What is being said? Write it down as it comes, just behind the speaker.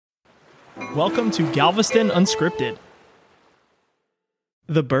Welcome to Galveston Unscripted.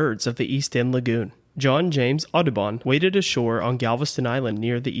 The birds of the East End Lagoon. James Audubon waded ashore on Galveston Island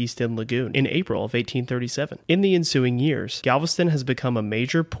near the East End Lagoon in April of 1837. In the ensuing years, Galveston has become a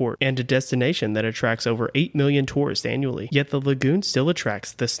major port and a destination that attracts over 8 million tourists annually. Yet the lagoon still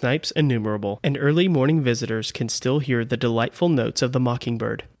attracts the Snipes innumerable, and early morning visitors can still hear the delightful notes of the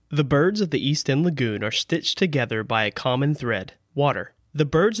Mockingbird. The birds of the East End Lagoon are stitched together by a common thread: water. The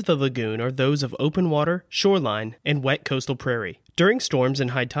birds of the lagoon are those of open water, shoreline, and wet coastal prairie. During storms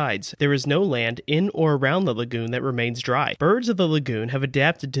and high tides, there is no land in or around the lagoon that remains dry. Birds of the lagoon have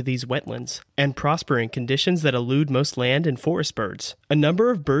adapted to these wetlands and prosper in conditions that elude most land and forest birds. A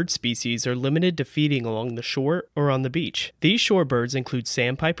number of bird species are limited to feeding along the shore or on the beach. These shore birds include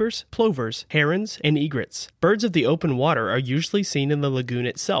sandpipers, plovers, herons, and egrets. Birds of the open water are usually seen in the lagoon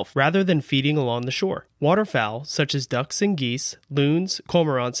itself rather than feeding along the shore. Waterfowl, such as ducks and geese, loons,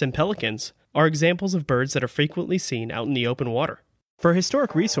 cormorants, and pelicans, are examples of birds that are frequently seen out in the open water. For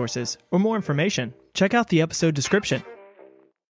historic resources or more information, check out the episode description.